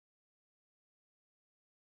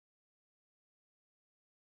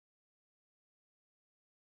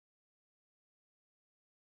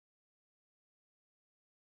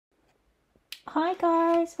Hi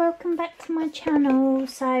guys, welcome back to my channel.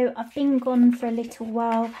 So I've been gone for a little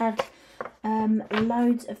while, I've had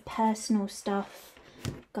loads of personal stuff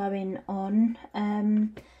going on,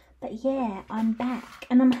 but yeah, I'm back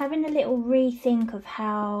and I'm having a little rethink of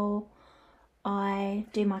how I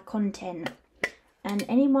do my content. And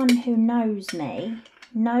anyone who knows me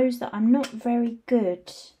knows that I'm not very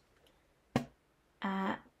good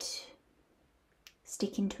at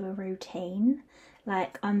sticking to a routine.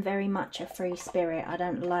 Like, I'm very much a free spirit. I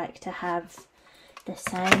don't like to have the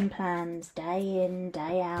same plans day in,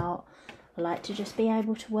 day out. I like to just be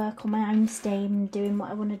able to work on my own steam, doing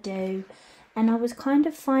what I want to do. And I was kind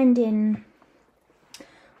of finding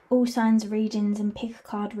all signs readings and pick a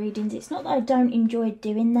card readings, it's not that I don't enjoy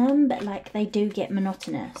doing them, but like they do get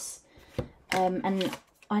monotonous. And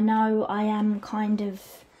I know I am kind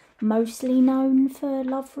of mostly known for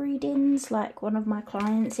love readings. Like, one of my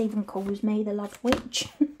clients even calls me the love witch,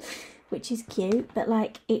 which is cute, but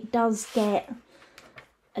like it does get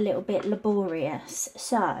a little bit laborious.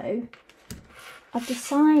 So I've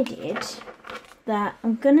decided that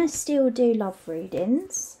I'm gonna still do love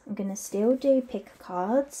readings, I'm gonna still do pick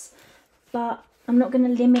cards, but I'm not gonna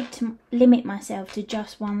limit myself to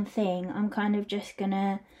just one thing. I'm kind of just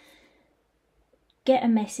gonna get a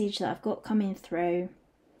message that I've got coming through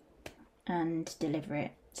and deliver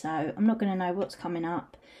it. So I'm not going to know what's coming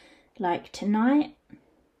up. Like tonight,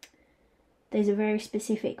 there's a very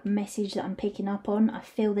specific message that I'm picking up on. I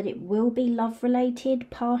feel that it will be love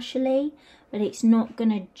related partially, but it's not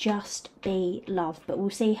going to just be love, but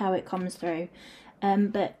we'll see how it comes through.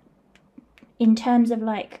 But in terms of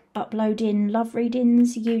like uploading love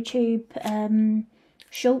readings, YouTube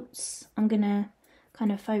shorts, I'm going to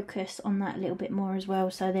kind of focus on that a little bit more as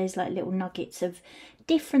well. So there's like little nuggets of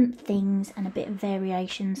different things and a bit of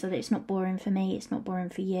variation so that it's not boring for me, it's not boring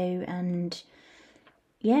for you. And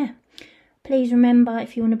yeah, please remember,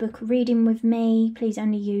 if you want to book a reading with me, please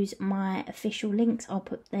only use my official links. I'll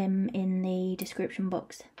put them in the description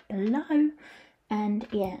box below. And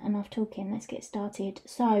yeah, enough talking, let's get started.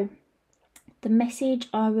 So the message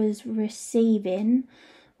I was receiving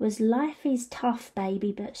was, life is tough,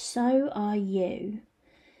 baby, but so are you.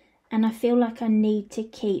 And I feel like I need to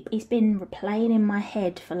keep, it's been replaying in my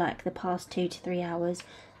head for like the past 2 to 3 hours.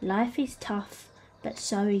 Life is tough, but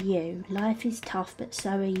so are you. Life is tough, but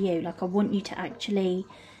so are you. Like, I want you to actually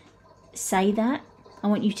say that. I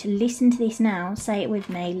want you to listen to this now. Say it with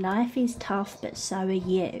me. Life is tough, but so are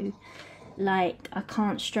you. Like, I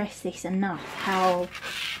can't stress this enough, how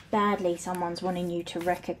badly someone's wanting you to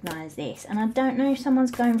recognise this. And I don't know if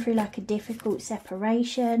someone's going through like a difficult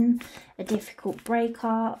separation, a difficult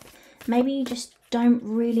breakup. Maybe you just don't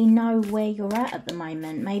really know where you're at the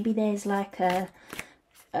moment. Maybe there's like a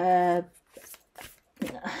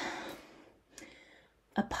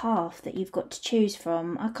path that you've got to choose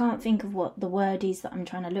from. I can't think of what the word is that I'm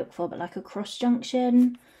trying to look for, but like a cross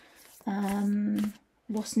junction.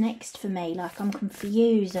 What's next for me? Like, I'm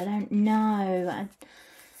confused, I don't know.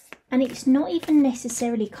 And it's not even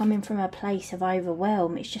necessarily coming from a place of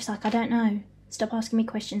overwhelm. It's just like, I don't know. Stop asking me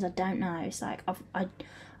questions, I don't know. It's like,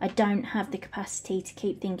 I don't have the capacity to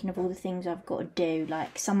keep thinking of all the things I've got to do.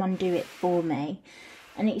 Like, someone do it for me.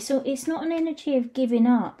 And it's not an energy of giving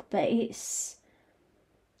up, but it's,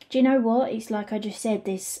 do you know what? It's like I just said,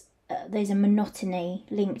 there's a monotony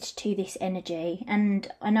linked to this energy. And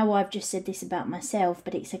I know I've just said this about myself,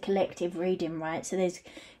 but it's a collective reading, right? So there's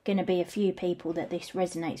going to be a few people that this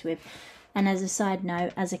resonates with. And as a side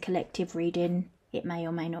note, as a collective reading, it may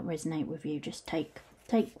or may not resonate with you. Just take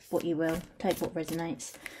what you will, take what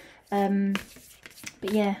resonates.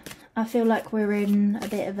 But yeah, I feel like we're in a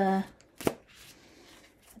bit of a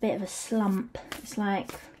slump. It's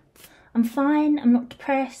like, I'm fine, I'm not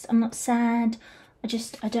depressed, I'm not sad, I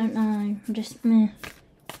don't know, I'm just meh.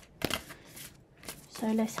 So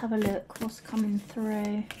let's have a look what's coming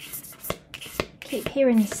through. Keep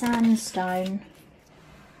hearing sandstone.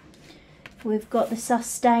 We've got the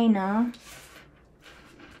sustainer,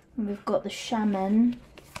 and we've got the shaman,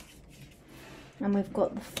 and we've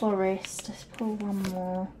got the forest. Let's pull one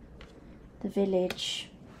more. The village.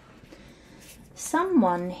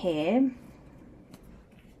 Someone here,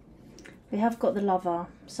 we have got the lover,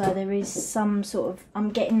 so there is some sort of, I'm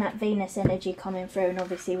getting that Venus energy coming through, and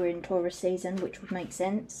obviously we're in Taurus season, which would make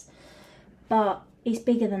sense, but it's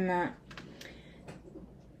bigger than that.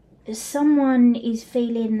 Someone is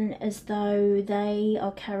feeling as though they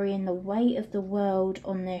are carrying the weight of the world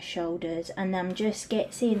on their shoulders, and I'm just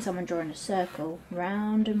seeing someone drawing a circle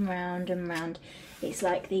round and round and round. It's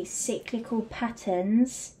like these cyclical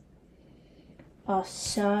patterns are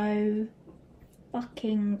so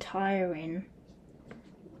fucking tiring.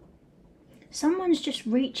 someone's just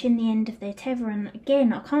reaching the end of their tether. And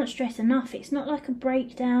again, I can't stress enough, it's not like a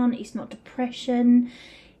breakdown, it's not depression,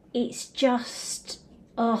 it's just,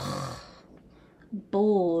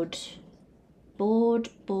 bored.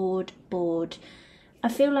 I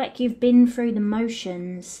feel like you've been through the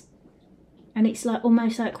motions, and it's like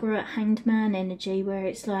almost like we're at Hanged Man energy, where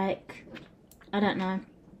it's like, I don't know.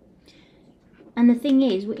 And the thing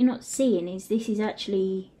is, what you're not seeing is this is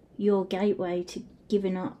actually your gateway to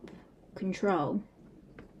giving up control.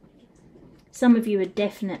 Some of you are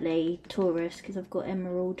definitely Taurus, because I've got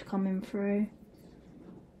Emerald coming through.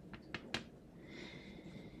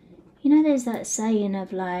 You know, there's that saying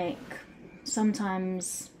of like,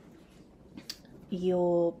 sometimes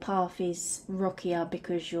your path is rockier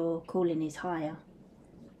because your calling is higher.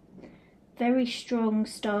 Very strong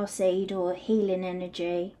starseed or healing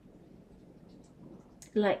energy.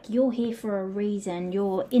 Like, you're here for a reason.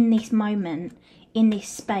 You're in this moment, in this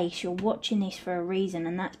space. You're watching this for a reason,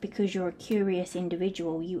 and that's because you're a curious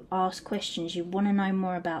individual. You ask questions. You want to know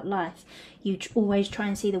more about life. You always try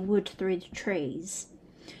and see the wood through the trees.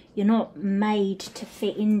 You're not made to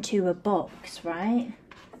fit into a box, right?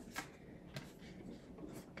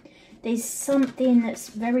 There's something that's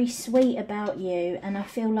very sweet about you, and I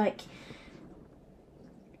feel like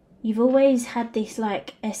you've always had this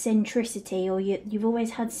like eccentricity, or you've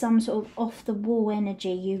always had some sort of off-the-wall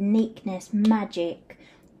energy, uniqueness, magic,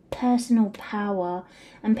 personal power,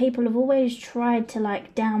 and people have always tried to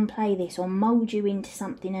like downplay this or mould you into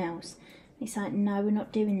something else. It's like, no, we're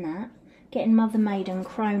not doing that. Getting Mother Maiden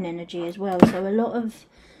crone energy as well, so a lot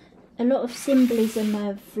of symbolism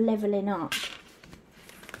of levelling up.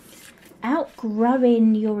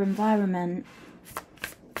 Outgrowing your environment.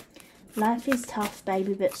 Life is tough,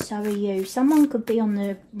 baby, but so are you. Someone could be on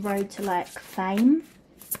the road to like fame,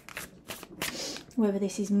 whether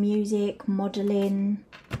this is music, modelling,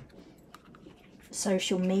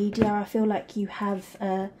 social media. I feel like you have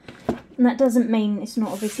and that doesn't mean it's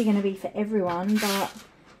not obviously going to be for everyone, but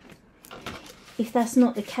if that's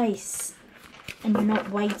not the case, and you're not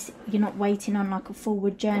waiting on like a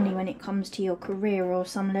forward journey when it comes to your career or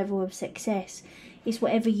some level of success, it's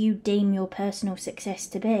whatever you deem your personal success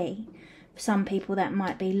to be. For some people that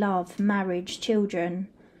might be love, marriage, children,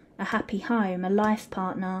 a happy home, a life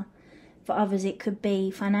partner. For others it could be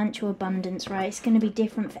financial abundance, right? It's going to be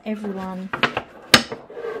different for everyone.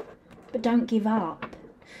 But don't give up.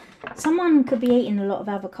 Someone could be eating a lot of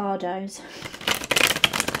avocados.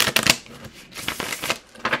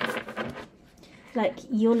 Like,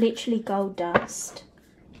 you're literally gold dust.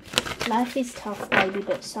 Life is tough, baby,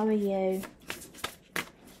 but so are you.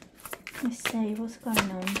 Let's see, what's going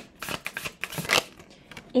on?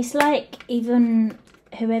 It's like, even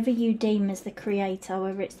whoever you deem as the creator,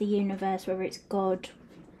 whether it's the universe, whether it's God,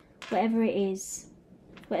 whatever it is,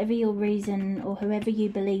 whatever your reason or whoever you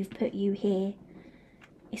believe put you here,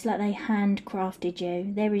 it's like they handcrafted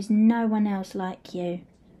you. There is no one else like you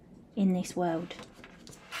in this world.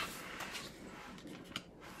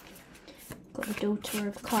 Got the Daughter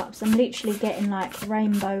of Cups. I'm literally getting like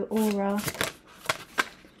rainbow aura.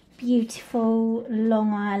 Beautiful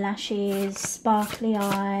long eyelashes, sparkly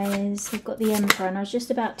eyes. We've got the Emperor, and I was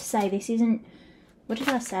just about to say this isn't, what did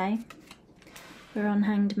I say? We're on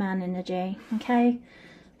Hanged Man energy, okay?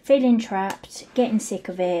 Feeling trapped, getting sick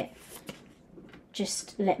of it.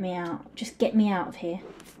 Just let me out. Just get me out of here.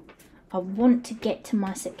 I want to get to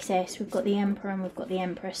my success. We've got the Emperor and we've got the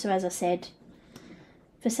Empress. So as I said,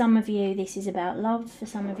 for some of you this is about love. For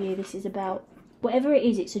some of you this is about whatever it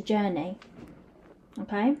is, it's a journey.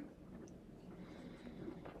 Okay?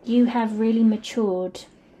 You have really matured.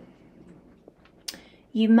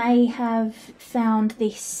 You may have found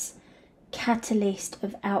this catalyst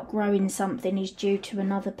of outgrowing something is due to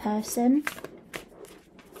another person.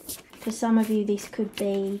 For some of you this could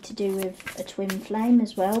be to do with a twin flame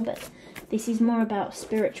as well, but this is more about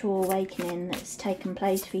spiritual awakening that's taken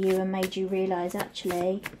place for you and made you realise,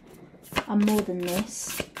 actually, I'm more than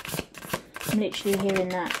this. I'm literally hearing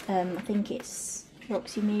that, I think it's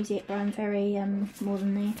Roxy Music, Brian Ferry, more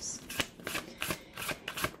than this.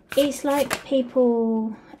 It's like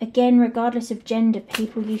people, again, regardless of gender,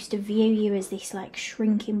 people used to view you as this like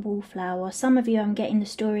shrinking wallflower. Some of you, I'm getting the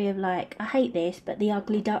story of like, I hate this, but the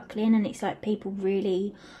ugly duckling, and it's like people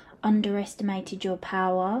really underestimated your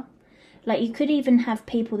power. Like, you could even have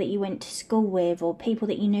people that you went to school with, or people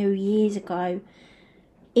that you knew years ago,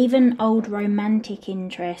 even old romantic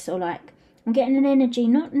interests, or like, I'm getting an energy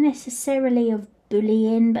not necessarily of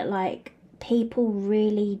bullying, but like people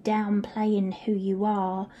really downplaying who you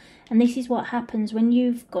are. And this is what happens when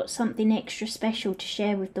you've got something extra special to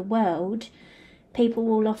share with the world. people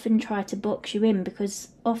will often try to box you in, because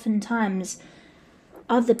oftentimes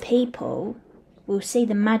other people will see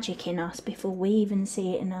the magic in us before we even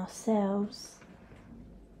see it in ourselves.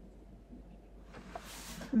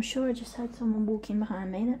 I'm sure I just heard someone walking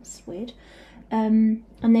behind me. That's weird. And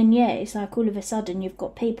then, yeah, it's like all of a sudden you've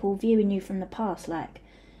got people viewing you from the past like,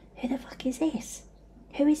 who the fuck is this?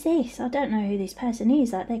 Who is this? I don't know who this person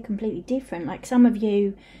is. Like, they're completely different. Like, some of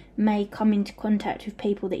you may come into contact with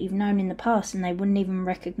people that you've known in the past and they wouldn't even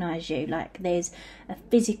recognise you. Like, there's a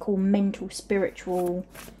physical, mental, spiritual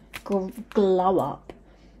glow up.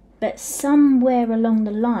 But somewhere along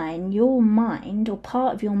the line, your mind, or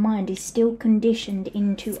part of your mind, is still conditioned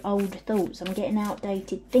into old thoughts. I'm getting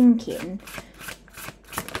outdated thinking.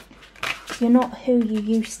 You're not who you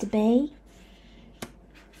used to be.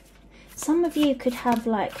 Some of you could have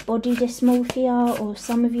like body dysmorphia, or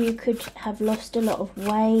some of you could have lost a lot of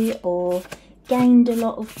weight or gained a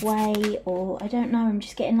lot of weight, or I don't know, I'm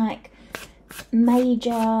just getting like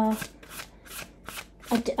major...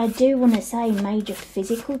 I do want to say major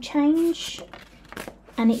physical change,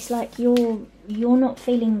 and it's like you're not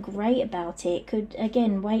feeling great about it. Could,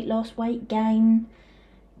 again, weight loss, weight gain,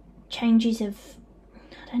 changes of,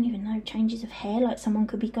 I don't even know, changes of hair. Like, someone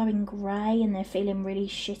could be going grey and they're feeling really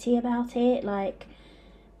shitty about it. Like,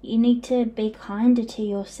 you need to be kinder to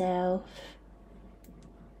yourself.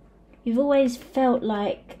 You've always felt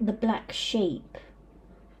like the black sheep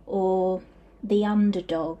or the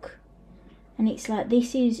underdog. And it's like,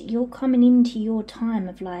 this is, you're coming into your time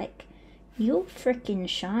of like, you're freaking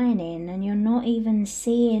shining and you're not even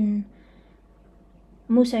seeing.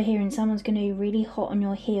 I'm also hearing someone's going to be really hot on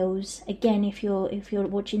your heels. Again, if you're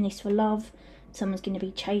watching this for love, someone's going to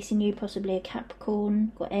be chasing you, possibly a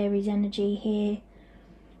Capricorn. Got Aries energy here.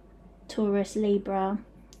 Taurus, Libra,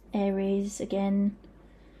 Aries again.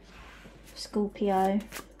 Scorpio.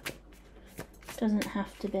 Doesn't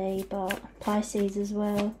have to be, but Pisces as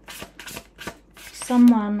well.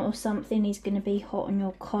 Someone or something is going to be hot on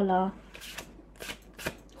your collar.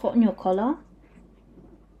 Hot on your collar?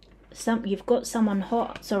 You've got someone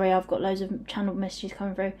hot. Sorry, I've got loads of channel messages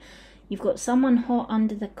coming through. You've got someone hot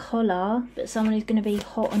under the collar, but someone is going to be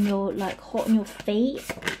hot on your, like, hot on your feet,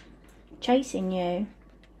 chasing you.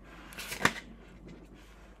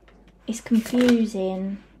 It's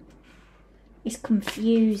confusing. It's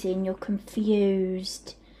confusing. You're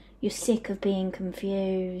confused. You're sick of being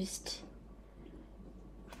confused.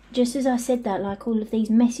 Just as I said that, like, all of these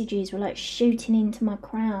messages were like shooting into my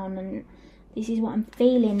crown, and this is what I'm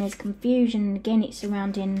feeling. There's confusion. Again, it's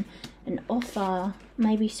surrounding an offer,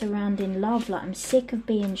 maybe surrounding love. Like, I'm sick of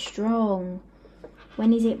being strong.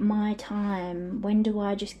 When is it my time? When do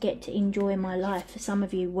I just get to enjoy my life? For some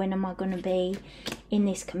of you, when am I going to be in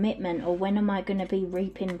this commitment, or when am I going to be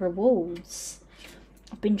reaping rewards?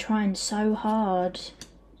 I've been trying so hard.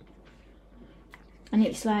 And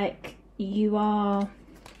it's like you are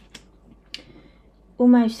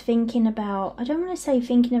almost thinking about, I don't want to say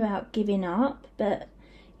thinking about giving up, but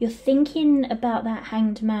you're thinking about that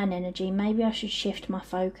hanged man energy. Maybe I should shift my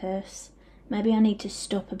focus. Maybe I need to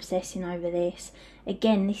stop obsessing over this.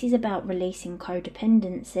 Again, this is about releasing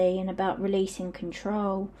codependency and about releasing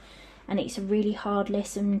control. And it's a really hard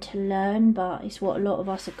lesson to learn, but it's what a lot of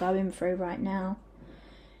us are going through right now.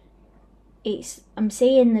 I'm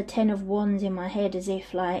seeing the 10 of Wands in my head as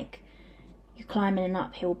if like you're climbing an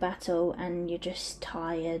uphill battle and you're just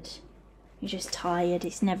tired. You're just tired.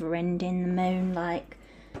 It's never ending. The moon, like,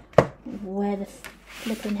 where the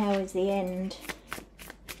flipping hell is the end?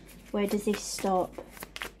 Where does this stop?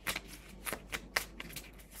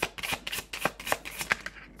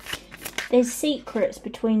 There's secrets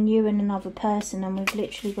between you and another person, and we've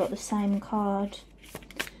literally got the same card.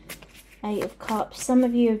 8 of Cups. Some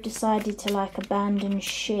of you have decided to like abandon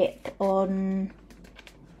ship on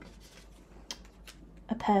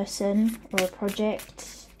a person or a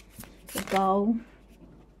project, a goal.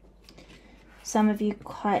 Some of you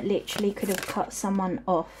quite literally could have cut someone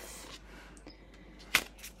off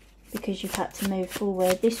because you've had to move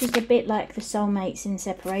forward. This was a bit like the soulmates in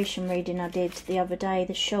separation reading I did the other day,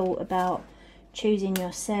 the short about choosing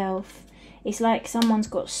yourself. It's like someone's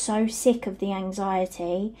got so sick of the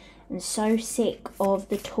anxiety and so sick of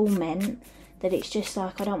the torment that it's just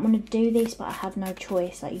like, I don't want to do this, but I have no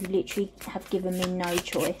choice. Like, you literally have given me no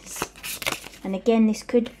choice. And again, this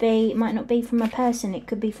could be, it might not be from a person, it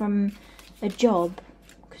could be from a job,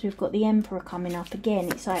 because we've got the Emperor coming up again.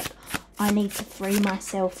 It's like, I need to free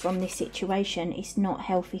myself from this situation. It's not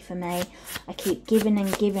healthy for me. I keep giving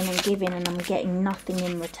and giving and giving, and I'm getting nothing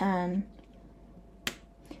in return.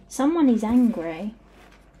 Someone is angry.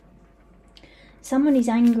 Someone is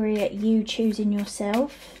angry at you choosing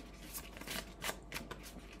yourself.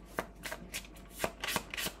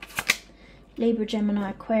 Libra,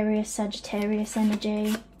 Gemini, Aquarius, Sagittarius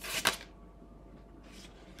energy.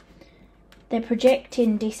 They're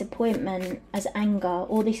projecting disappointment as anger,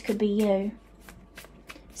 or this could be you.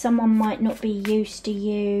 Someone might not be used to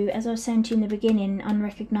you, as I was saying to you in the beginning,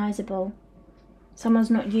 unrecognisable.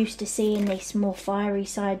 Someone's not used to seeing this more fiery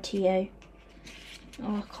side to you.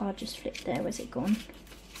 Oh, a card just flipped there. Where's it gone?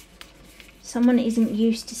 Someone isn't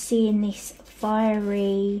used to seeing this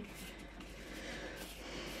fiery...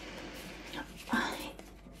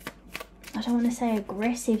 I don't want to say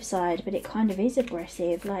aggressive side, but it kind of is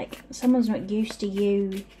aggressive. Like, someone's not used to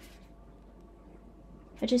you.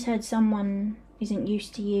 I just heard someone isn't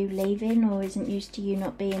used to you leaving, or isn't used to you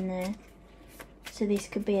not being there. So this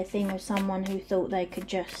could be a thing with someone who thought they could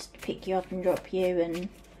just pick you up and drop you, and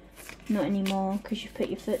not anymore because you've put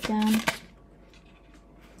your foot down.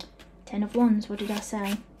 10 of Wands, what did I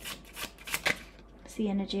say? It's the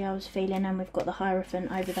energy I was feeling, and we've got the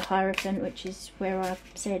Hierophant over the Hierophant, which is where I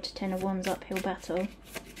said 10 of Wands, uphill battle.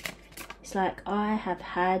 It's like, I have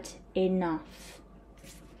had enough.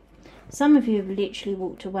 Some of you have literally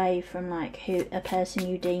walked away from like a person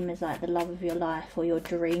you deem as like the love of your life, or your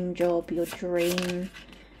dream job, your dream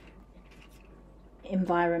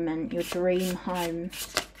environment, your dream home.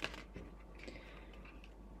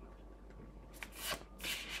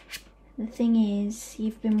 The thing is,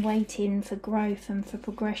 you've been waiting for growth and for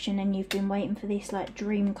progression, and you've been waiting for this like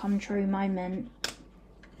dream come true moment.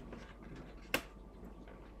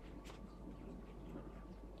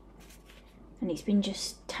 And it's been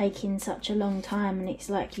just taking such a long time, and it's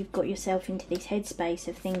like you've got yourself into this headspace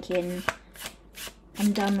of thinking,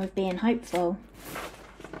 I'm done with being hopeful.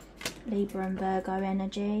 Libra and Virgo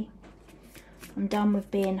energy. I'm done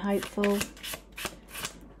with being hopeful.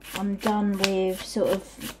 I'm done with sort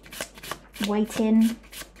of waiting.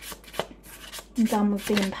 I'm done with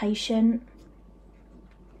being patient.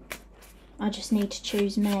 I just need to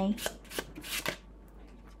choose me.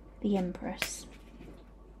 The Empress.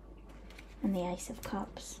 And the Ace of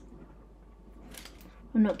Cups.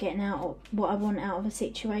 I'm not getting out what I want out of a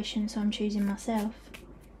situation, so I'm choosing myself.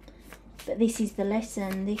 But this is the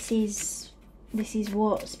lesson. This is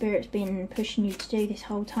what Spirit's been pushing you to do this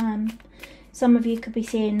whole time. Some of you could be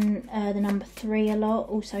seeing the number 3 a lot,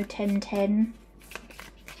 also 1010.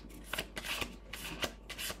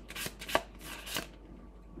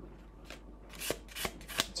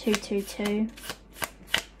 (222).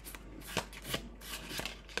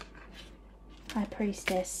 High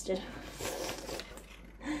Priestess.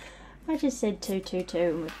 I just said 222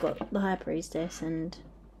 and we've got the High Priestess and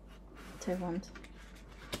 2 Wands.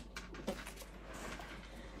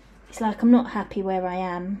 It's like I'm not happy where I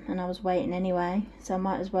am, and I was waiting anyway, so I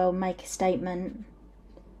might as well make a statement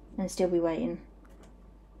and still be waiting.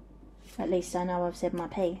 At least I know I've said my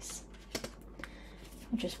piece.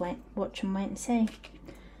 I'll just watch and wait and see.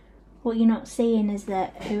 What you're not seeing is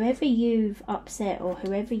that whoever you've upset or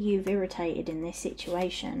whoever you've irritated in this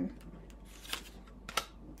situation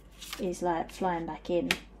is like flying back in.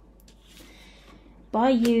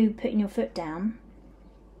 By you putting your foot down,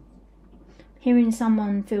 hearing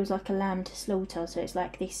someone feels like a lamb to slaughter, so it's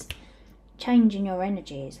like this change in your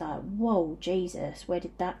energy. It's like, whoa, Jesus, where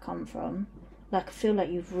did that come from? Like, I feel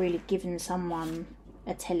like you've really given someone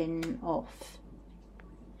a telling off.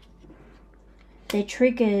 Their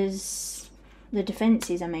triggers, the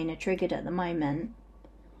defences I mean, are triggered at the moment,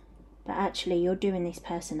 but actually you're doing this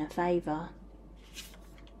person a favour.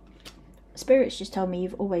 Spirit's just told me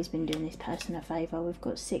you've always been doing this person a favour. We've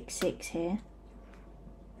got 6-6 here.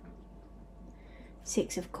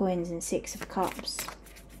 6 of coins and 6 of cups.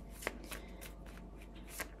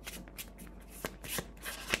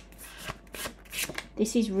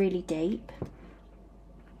 This is really deep.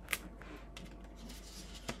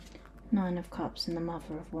 9 of cups and the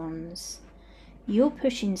Mother of Wands. You're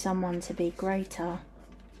pushing someone to be greater.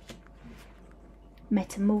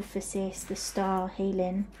 Metamorphosis, the Star,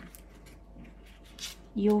 healing.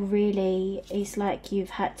 You're really, it's like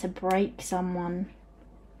you've had to break someone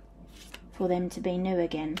for them to be new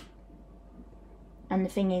again. And the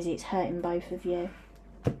thing is, it's hurting both of you.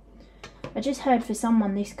 I just heard for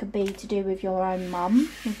someone this could be to do with your own mum,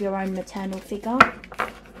 with your own maternal figure.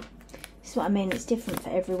 This is what I mean, it's different for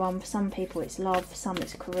everyone. For some people it's love, for some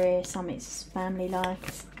it's career, some it's family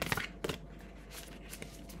life.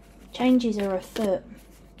 Changes are afoot.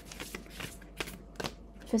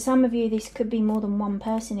 For some of you this could be more than one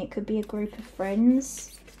person, it could be a group of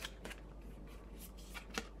friends.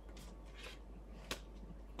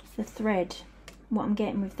 The thread, what I'm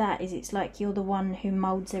getting with that is it's like you're the one who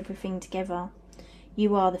moulds everything together.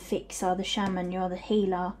 You are the fixer, the shaman, you're the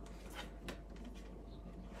healer.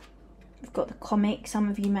 We've got the comic. Some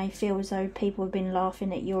of you may feel as though people have been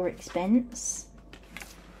laughing at your expense.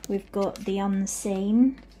 We've got the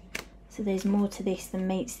unseen. So there's more to this than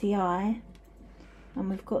meets the eye. And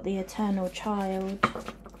we've got the eternal child.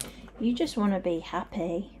 You just want to be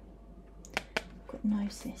happy. Got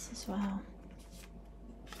Gnosis as well.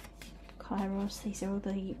 Kairos, these are all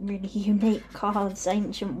the really unique cards.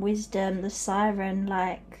 Ancient wisdom, the siren,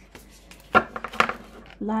 like,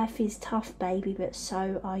 life is tough, baby, but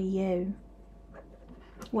so are you.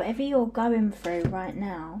 Whatever you're going through right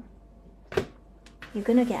now, you're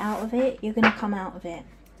going to get out of it, you're going to come out of it.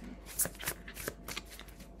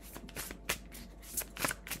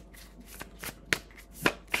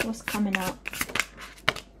 What's coming up?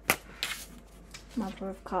 Mother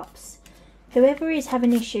of Cups. Whoever is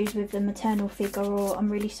having issues with the maternal figure, or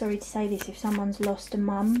I'm really sorry to say this, if someone's lost a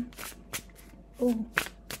mum. Oh,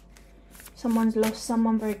 someone's lost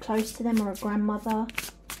someone very close to them, or a grandmother.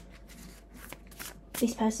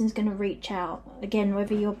 This person's going to reach out. Again,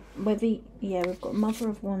 yeah, we've got Mother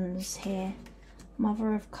of Wands here.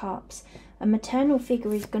 Mother of Cups. A maternal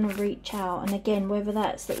figure is going to reach out. And again, whether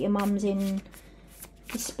that's that your mum's in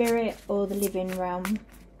the spirit or the living realm,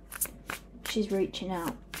 she's reaching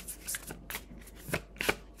out.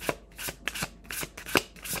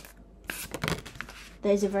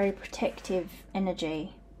 There's a very protective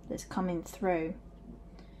energy that's coming through.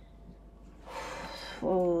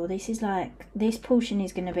 Oh, this is like, this portion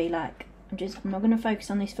is going to be like, I'm not going to focus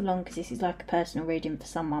on this for long because this is like a personal reading for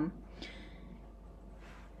someone.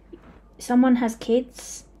 Someone has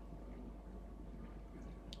kids,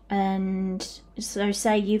 and so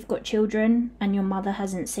say you've got children and your mother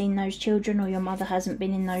hasn't seen those children, or your mother hasn't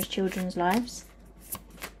been in those children's lives.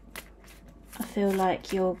 I feel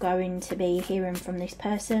like you're going to be hearing from this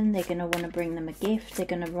person. They're going to want to bring them a gift. They're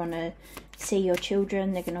going to want to see your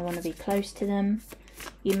children. They're going to want to be close to them.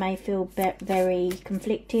 You may feel very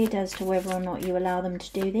conflicted as to whether or not you allow them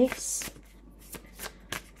to do this,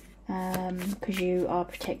 because you are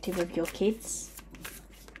protective of your kids.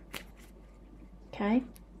 Okay?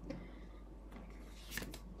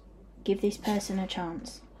 Give this person a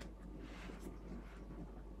chance.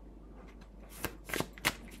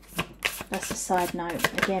 That's a side note.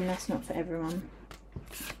 Again, that's not for everyone.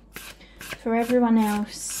 For everyone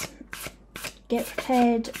else, get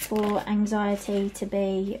prepared for anxiety to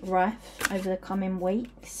be rife over the coming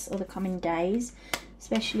weeks or the coming days,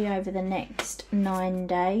 especially over the next 9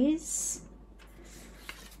 days.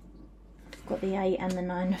 I've got the 8 and the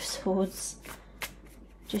 9 of Swords.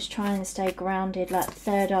 Just try and stay grounded, like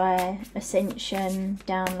third eye, ascension,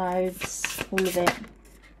 downloads, all of it.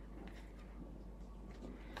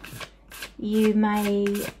 You may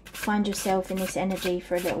find yourself in this energy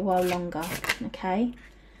for a little while longer, okay?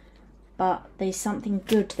 But there's something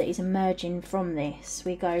good that is emerging from this.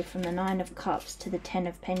 We go from the 9 of Cups to the 10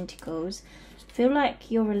 of Pentacles. I feel like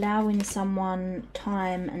you're allowing someone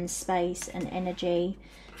time and space and energy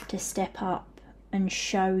to step up and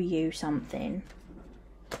show you something.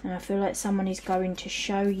 And I feel like someone is going to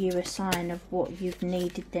show you a sign of what you've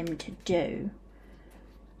needed them to do.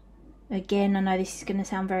 Again, I know this is going to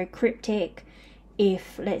sound very cryptic.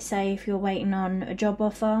 If, let's say, if you're waiting on a job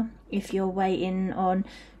offer, if you're waiting on,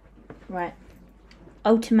 right,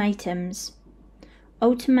 ultimatums.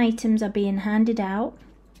 Ultimatums are being handed out.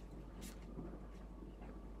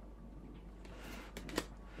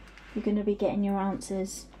 You're going to be getting your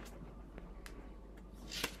answers.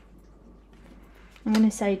 I'm going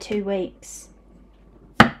to say 2 weeks.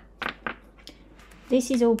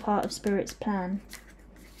 This is all part of Spirit's plan.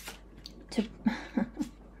 To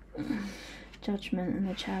Judgment and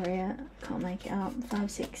the Chariot. Can't make it up. 5,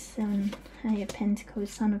 6, 7, 8 of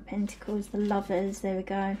Pentacles, Son of Pentacles, the Lovers. There we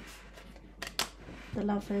go. The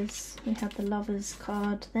Lovers. We have the Lovers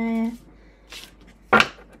card there. The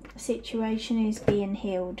situation is being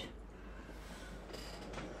healed.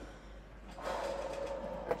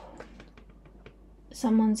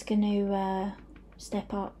 Someone's going to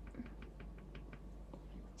step up.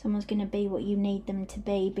 Someone's going to be what you need them to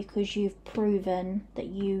be because you've proven that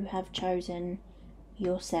you have chosen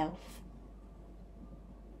yourself.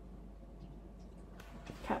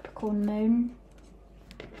 Capricorn Moon.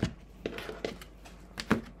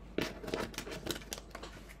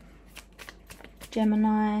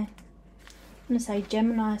 Gemini. I'm going to say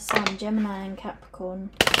Gemini Sun, Gemini and Capricorn.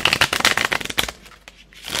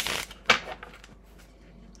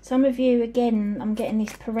 Some of you, again, I'm getting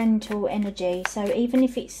this parental energy. So even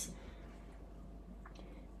if it's,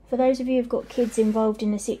 for those of you who've got kids involved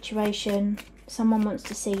in a situation, someone wants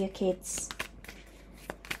to see your kids.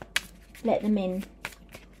 Let them in.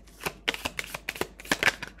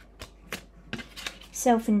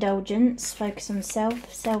 Self-indulgence, focus on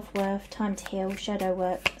self, self-worth, time to heal, shadow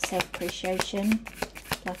work, self-appreciation.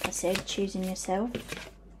 Like I said, choosing yourself.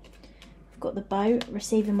 We've got the boat,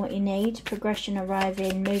 receiving what you need, progression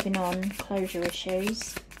arriving, moving on, closure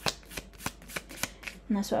issues.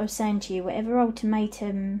 And that's what I was saying to you, whatever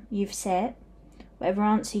ultimatum you've set, whatever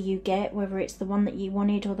answer you get, whether it's the one that you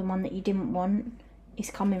wanted or the one that you didn't want, is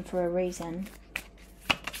coming for a reason.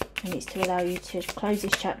 And it's to allow you to close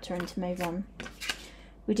this chapter and to move on.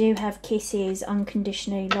 We do have kisses,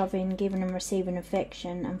 unconditionally loving, giving and receiving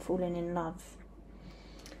affection, and falling in love.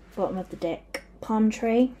 Bottom of the deck. Palm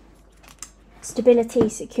tree. Stability,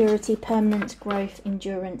 security, permanence, growth,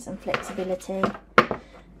 endurance and flexibility.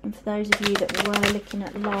 And for those of you that were looking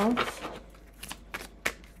at love,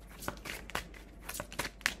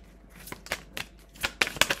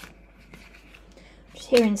 just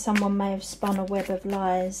hearing someone may have spun a web of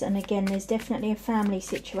lies. And again, there's definitely a family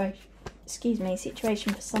situation.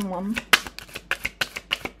 Situation for someone.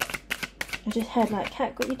 I just heard like,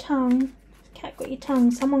 cat got your tongue, cat got your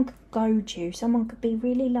tongue. Someone could goad you, someone could be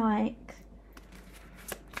really like,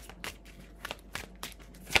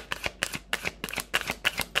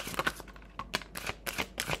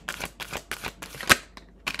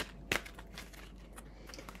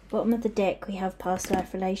 bottom of the deck we have past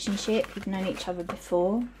life relationship, you've known each other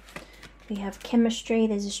before. We have chemistry,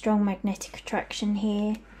 there's a strong magnetic attraction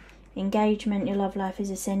here. Engagement, your love life is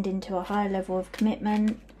ascending to a higher level of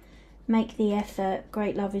commitment. Make the effort,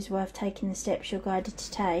 great love is worth taking the steps you're guided to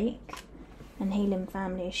take. And healing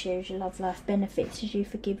family issues, your love life benefits as you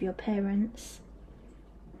forgive your parents.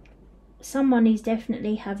 Someone is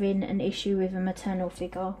definitely having an issue with a maternal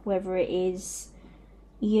figure, whether it is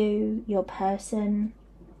you, your person,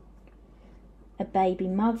 a baby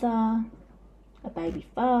mother, a baby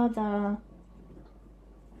father.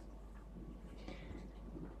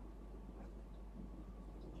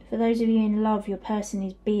 For those of you in love, your person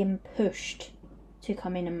is being pushed to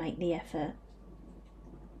come in and make the effort.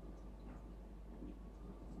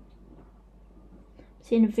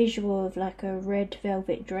 Seeing a visual of like a red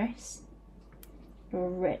velvet dress, or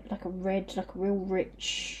like a real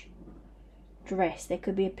rich dress. There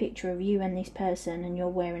could be a picture of you and this person, and you're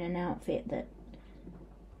wearing an outfit that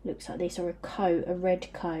looks like this, or a coat, a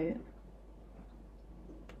red coat.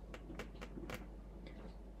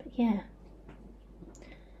 But yeah.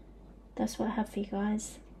 That's what I have for you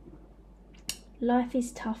guys. Life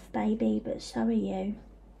is tough, baby, but so are you.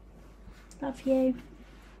 Love you.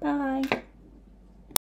 Bye.